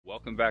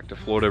Welcome back to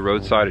Florida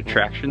Roadside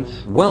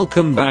Attractions.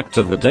 Welcome back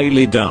to the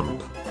Daily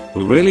Dump.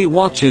 Who really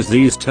watches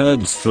these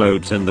turds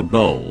float in the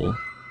bowl?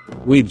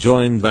 We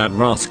joined that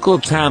rascal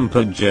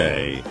Tampa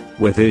J,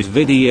 with his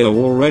video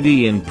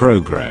already in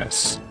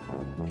progress.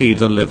 He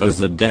delivers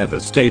the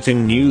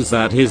devastating news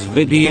that his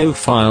video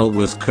file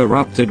was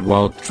corrupted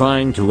while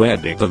trying to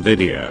edit the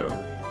video.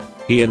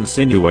 He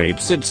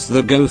insinuates it's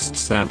the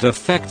ghosts that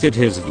affected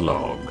his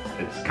vlog.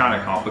 It's kind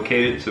of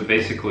complicated, so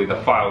basically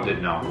the file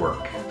did not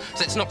work.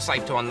 So it's not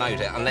safe to unload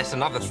it unless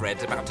another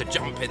thread's about to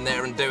jump in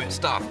there and do its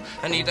stuff,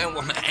 and you don't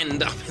want to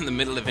end up in the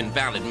middle of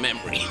invalid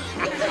memory.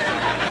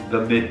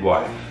 The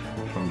midwife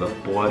from the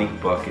Bloody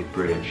Bucket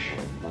Bridge.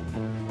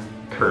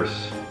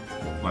 Curse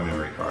my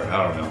memory card,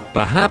 I don't know.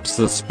 Perhaps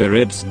the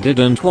spirits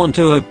didn't want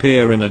to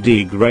appear in a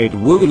D-grade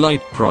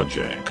Woolite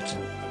project.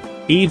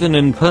 Even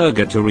in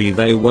purgatory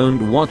they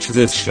won't watch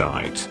this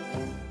shite.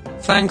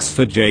 Thanks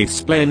for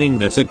J-splaining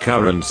this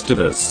occurrence to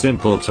the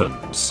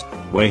simpletons.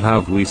 Where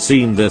have we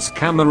seen this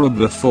camera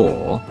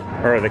before?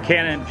 Or the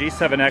Canon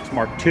G7X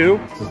Mark II.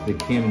 This is the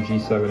Canon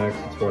G7X,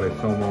 that's what I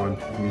film on.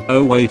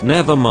 Oh wait,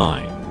 never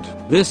mind.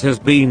 This has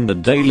been the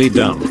Daily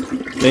Dump.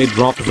 They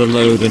drop the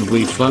load and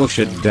we flush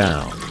it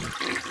down.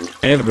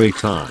 Every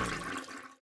time.